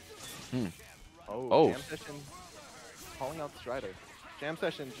 Jam Session calling out Strider. Jam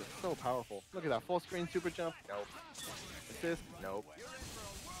Session just so powerful. Look at that. Full screen super jump. Nope. Assist. Nope.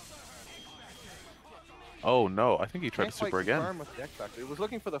 Oh no, I think he tried to super again. With the X Factor. He was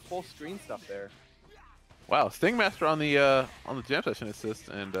looking for the full screen stuff there. Wow, Stingmaster on the Jam Session assist,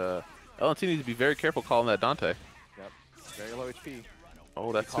 and LNT needs to be very careful calling that Dante. Yep. Very low HP.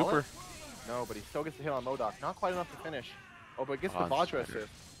 Oh, that's super. It? No, but he still gets the hit on M.O.D.O.K. Not quite enough to finish. Oh, but gets the Vajra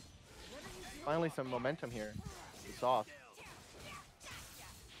assist. Finally some momentum here. It's soft.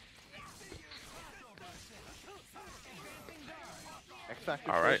 X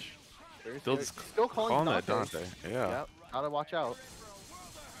Factor. All right. Still calling that Dante. Yeah. Yep. Gotta watch out.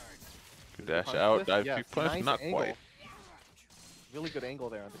 Good dash out. Dive kick punch. Nice not angle. quite. Really good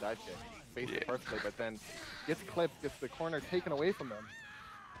angle there on the dive kick. Faced it perfectly, but then gets clipped, gets the corner taken away from them.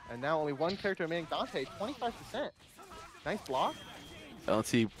 And now only one character remaining. Dante, 25%. Nice block.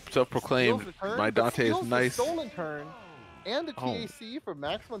 LNC self-proclaimed, my Dante is nice. The stolen turn and the TAC for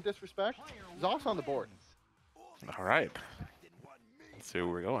maximum disrespect. Zauhse on the board. All right. Let's see where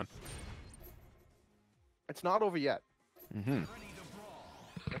we're going. It's not over yet. Let's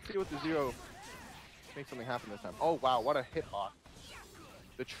see what the 0 makes something happen this time. Oh, wow, what a hitbox.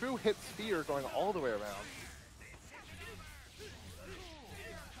 The true hit sphere going all the way around.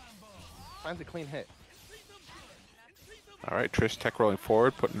 Finds a clean hit. All right, Trish tech rolling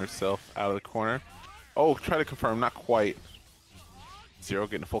forward, putting herself out of the corner. Oh, try to confirm, not quite. 0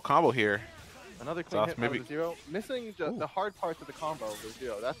 getting a full combo here. Another clean hit out of the 0. Missing the hard parts of the combo with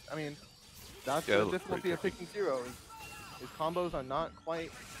 0. That's, I mean, that's the difficulty of picking 0. His combos are not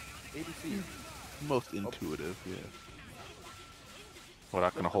quite ABC. Most intuitive, yeah. We're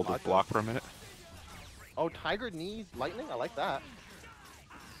not going to hold this block for a minute. Oh, Tiger Knee Lightning? I like that.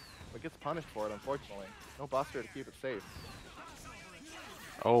 But gets punished for it, unfortunately. No Buster to keep it safe.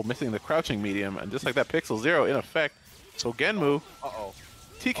 Oh, missing the crouching medium. And just like that, Pixel 0 in effect. So Genmu. Uh-oh.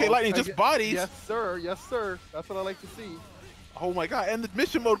 TK Lightning just bodies. Yes, sir. Yes, sir. That's what I like to see. Oh, my God. And the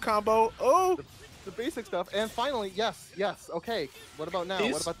mission mode combo. Oh. The basic stuff. And finally, yes. Okay. What about now?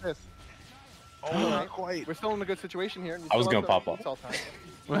 What about this? Oh, not quite. We're still in a good situation here. I was going to pop up.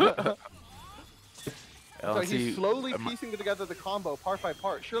 So he's slowly piecing together the combo part by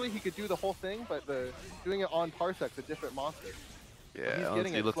part. Surely he could do the whole thing, but doing it on Parsec's a different monster. Yeah,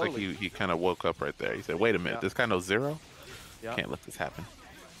 it looks like he kind of woke up right there. He said, wait a minute, this guy knows 0? Can't let this happen.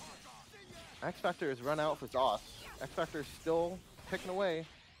 X Factor is run out for Zauhse. X Factor is still picking away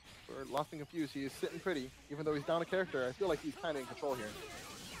for LostNConfused. He is sitting pretty. Even though he's down a character, I feel like he's kind of in control here.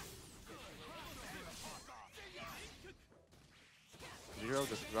 Zero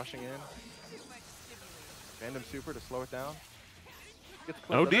just rushing in. Random super to slow it down.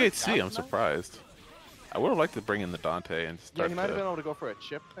 No DHC, I'm surprised. I would have liked to bring in the Dante and start. Yeah, he might have been able to go for a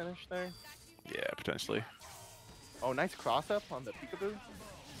chip finish there. Yeah, potentially. Oh, nice cross up on the Piglou.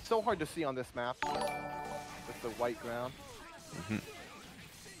 So hard to see on this map with the white ground.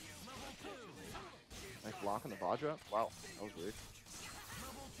 Nice block on the Vajra. Wow, that was weird.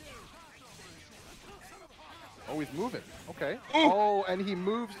 Oh, he's moving. Okay. Oh, and he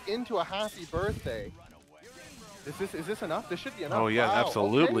moves into a happy birthday. Is this enough? This should be enough. Oh yeah, wow.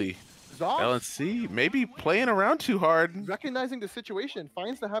 absolutely. Okay. Zauhse, LNC maybe playing around too hard. recognizing the situation,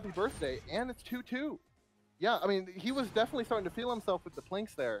 finds the happy birthday, and it's 2-2. Yeah, I mean, he was definitely starting to feel himself with the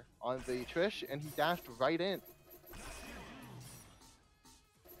plinks there on the Trish, and he dashed right in.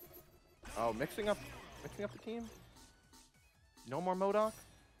 Oh, mixing up the team. No more M.O.D.O.K.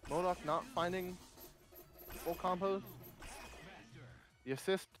 M.O.D.O.K. not finding full combos. The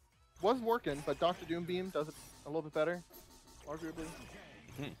assist was working, but Dr. Doom Beam does it a little bit better, arguably.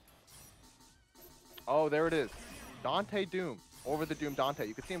 Oh, there it is. Dante Doom over the Doom Dante.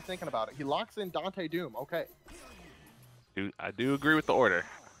 You can see him thinking about it. He locks in Dante Doom. Okay. Dude, I do agree with the order.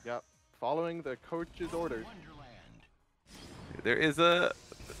 Yep. Following the coach's orders. There is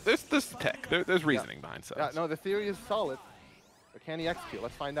there's tech. There's reasoning behind stuff. Yeah, no, the theory is solid. But can he execute?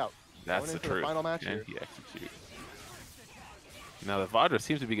 Let's find out. That's Going the into truth. The final match Can here. he execute? Now the Vajra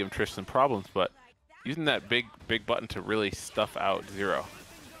seems to be giving Trish some problems, but using that big button to really stuff out Zero.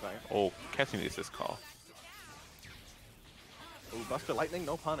 Right. Oh, catching the assist call. Ooh, Buster Lightning,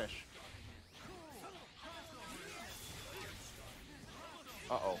 no punish.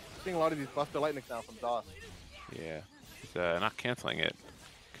 Uh-oh. Seeing a lot of these Buster Lightnings now from Zauhse. Yeah. He's not canceling it.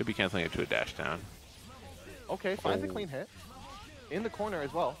 Could be canceling it to a dash down. Okay, finds a clean hit. In the corner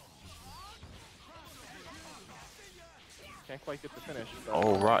as well. Can't quite get the finish. But...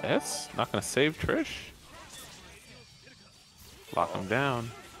 Oh, right. That's not going to save Trish. Lock him down.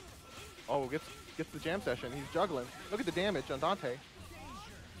 Oh, gets the jam session. He's juggling. Look at the damage on Dante.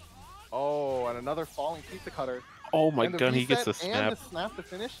 Oh, and another falling pizza cutter. Oh my and god, he gets the And snap. the snap to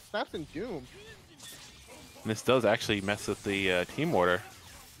finish. Snaps in Doom. And this does actually mess with the team order.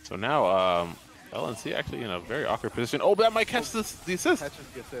 So now LNC actually in a very awkward position. Oh, that might catch the assist. Catches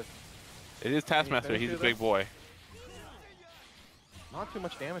the assist. It is Taskmaster. He's a big boy. Not too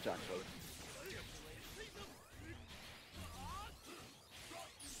much damage, actually.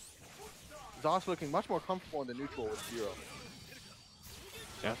 Zauhse looking much more comfortable in the neutral with Zero.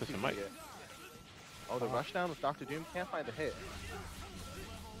 Yeah, that's a mic. Oh, the rush down with Dr. Doom can't find the hit.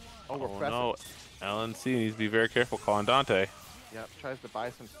 Oh, we're Oh pressing. no, LNC needs to be very careful calling Dante. Yep, tries to buy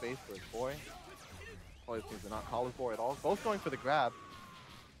some space for his boy. Probably seems to not call his boy at all. Both going for the grab.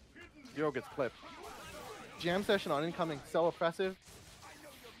 Zero gets clipped. Jam session on incoming, so oppressive.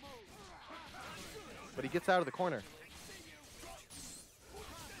 But he gets out of the corner.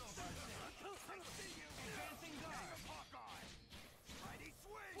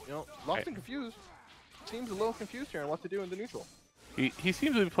 You know, LostNConfused seems a little confused here on what to do in the neutral. He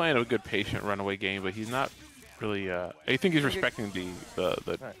seems to be playing a good patient runaway game, but he's not really. I think he's respecting the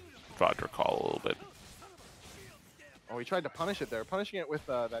Right. Vajra call a little bit. Oh, he tried to punish it there. Punishing it with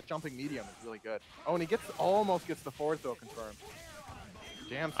that jumping medium is really good. Oh, and he almost gets the forward throw confirmed.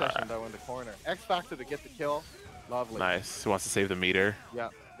 Jam session though in the corner. X Factor to get the kill. Lovely. Nice. He wants to save the meter. Yeah,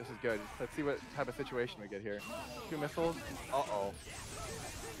 this is good. Let's see what type of situation we get here. 2 missiles. Uh-oh.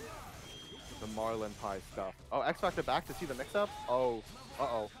 The Marlin Pie stuff. Oh, X Factor back to see the mix-up. Oh.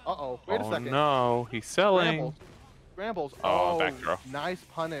 Uh-oh. Uh-oh. Wait a second. Oh no, he's selling. Scrambles. Oh, back throw. Nice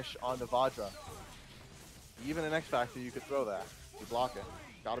punish on the Vajra. Even in X Factor, you could throw that. You block it.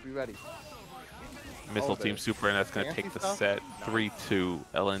 Gotta be ready. Missile Team Super, and that's going to fancy take the stuff? set 3-2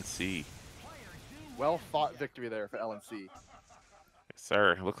 LNC. Well fought victory there for LNC. Yes,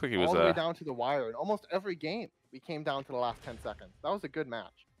 sir. It looks like he was all the way down to the wire. In almost every game, we came down to the last 10 seconds. That was a good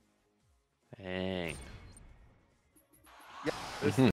match. Dang. Yeah, this